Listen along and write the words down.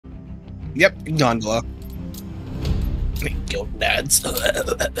Yep, Gondola. Guild dads.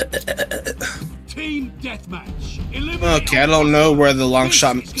 Team Deathmatch. Eliminate Okay, I don't know where the long This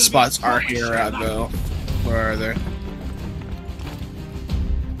shot is gonna be a spots are proper here at showdown. though. Where are they?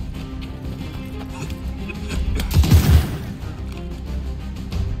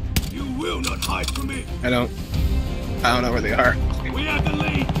 You will not hide from me. I don't know where they are. We have the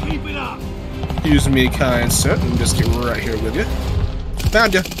lead. Keep it up. Excuse me, kind sir. Let me just get right here with you.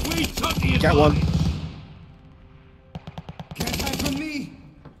 Found you. We took the Got one. advantage. Can't hide from me.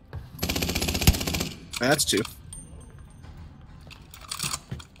 That's two.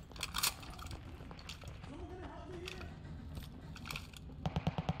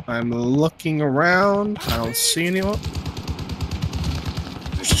 I'm looking around. I don't see anyone.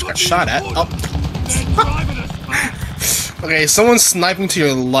 Just got shot at. Oh. They're driving us back. Okay, someone's sniping to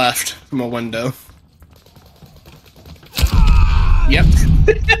your left from a window. Yep.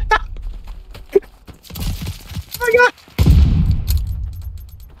 Oh my god.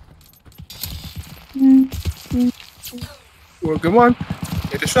 Well, come on.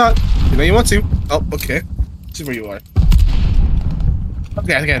 Get a shot. You know you want to. Oh, okay. See where you are.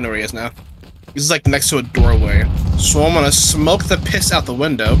 Okay, I think I know where he is now. He's like next to a doorway. So I'm gonna smoke the piss out the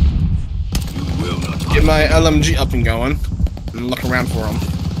window. You will not Get hide. my LMG up and going. And look around for him.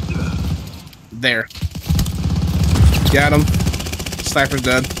 There. Got him. Sniper's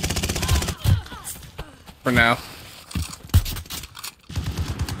dead. For now.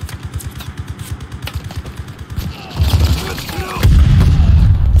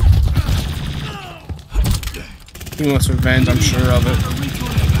 He wants revenge, I'm sure of it.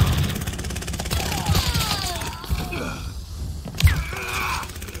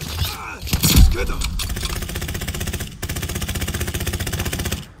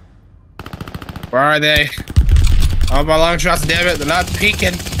 Where are they? Oh, my long shots, damn it, they're not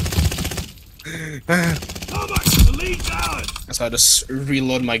peeking. Thomas, the lead's ours. So I'll just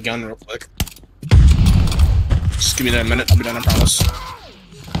reload my gun real quick. Just give me that a minute, I'll be done, I promise.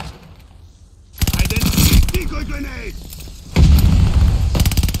 Identity decoy grenade.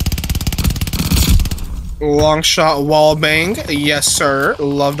 Long shot wall bang. Yes, sir.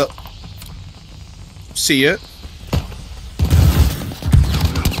 Love to see it.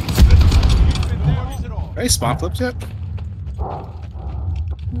 Hey, spawn flips yet?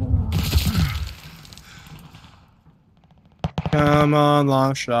 Come on,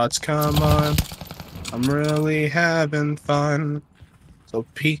 long shots, come on. I'm really having fun. So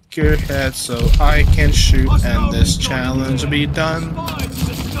peek your head so I can shoot and this challenge be done. Spy to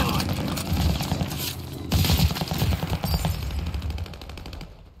the sky.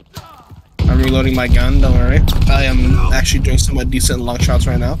 I'm reloading my gun, don't worry. I am actually doing somewhat decent long shots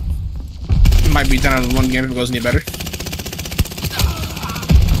right now. Might be done in one game if it goes any better.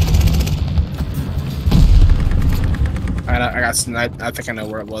 I got sniped. I think I know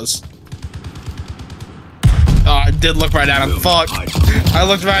where it was. Oh, I did look right at him. Fuck. I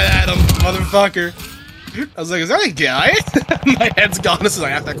looked right at him, motherfucker. I was like, is that a guy? My head's gone as soon as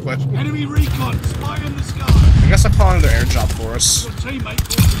I asked that question. Enemy recon. Spy in the sky. I guess I'm calling their airdrop for us. Your teammate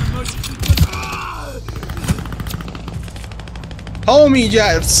calls an emergency. Homie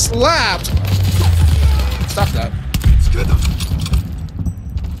jet slapped! Stop that.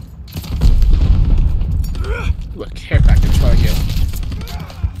 Ooh, a care package. What I get?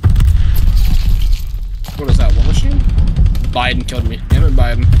 What is that? War machine? Biden killed me. Damn it,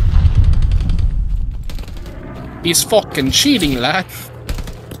 Biden. He's fucking cheating, lad.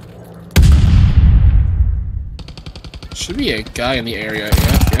 Should be a guy in the area.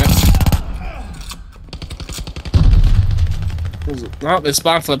 Yeah. No, they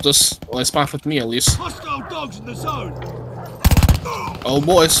spawn flipped us. Well, they spawn flipped me at least. Hostile dogs in the zone. Oh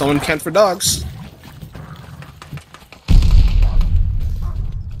boy, someone can't for dogs.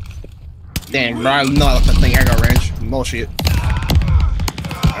 Damn, bro, I'm not that thing aggro range. Bullshit.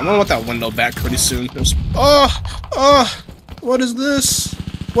 I'm gonna want that window back pretty soon. What is this?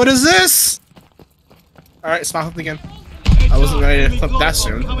 What is this? Alright, spawn flipped again. I wasn't ready to flip that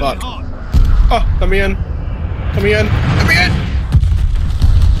soon. Fuck. Oh, let me in. Let me in. Let me in.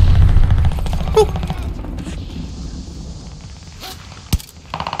 Woo.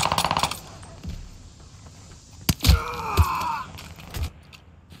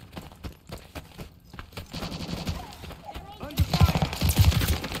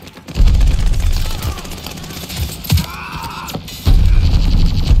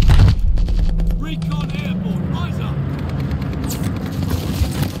 Recon airborne. Rise up.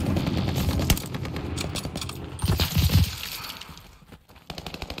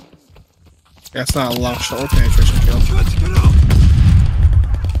 That's not a long shot or penetration kill. Let's get out.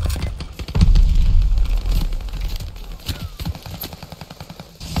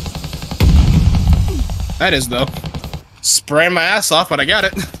 That is, though. Spraying my ass off, but I got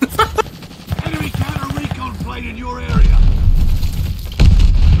it. Enemy counter recon plane in your area.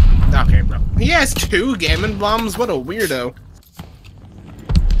 Okay, bro. He has 2 gaming bombs? What a weirdo.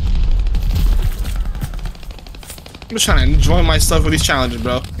 I'm just trying to enjoy myself with these challenges,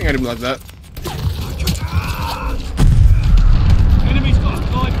 bro. You gotta be like that. Enemy's got a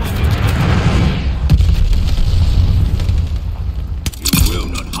glide bomb. You will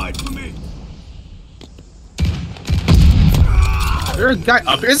not hide from me. There's a guy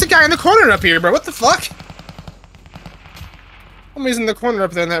up here. There's a guy in the corner up here, bro. What the fuck? Somebody's in the corner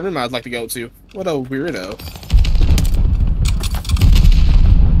up there in that room I'd like to go to. What a weirdo.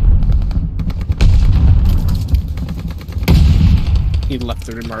 He left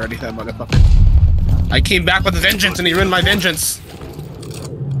the room already, that motherfucker. I came back with a vengeance and he ruined my vengeance.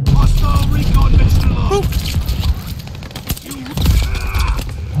 Hostile recon mission along.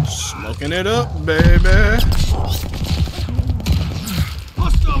 Smoking it up, baby.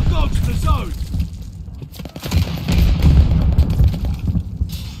 Hostile dogs in the zone.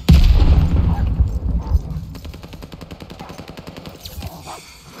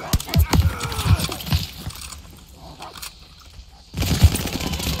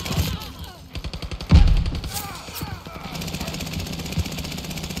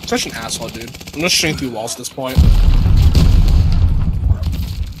 Such an asshole, dude. I'm just shooting through walls at this point.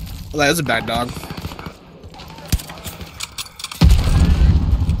 Well, that is a bad dog.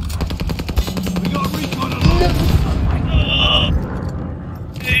 We got recon along.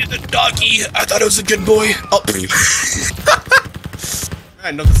 Hey, the doggy. I thought it was a good boy. Oh.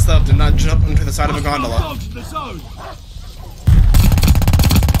 I know the stuff did not jump into the side of a gondola. Dogs in the zone.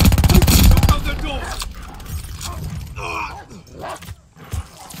 Look out the door.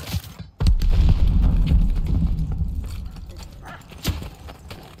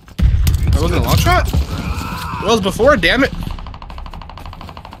 That wasn't a long shot? It was before, damn it.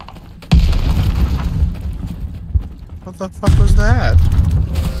 What the fuck was that?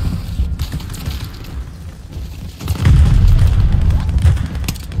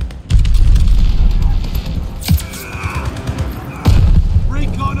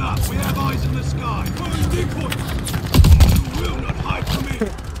 Recon up. We have eyes in the sky. You will not hide from me.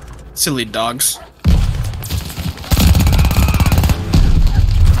 Silly dogs.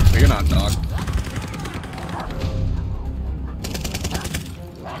 You're not, dog.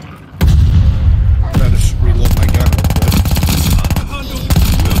 I better just reload my gun real quick.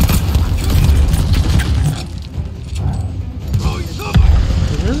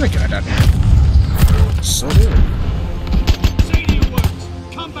 There's a guy down here. So weird. Say to your words.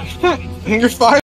 Come back. You're fine.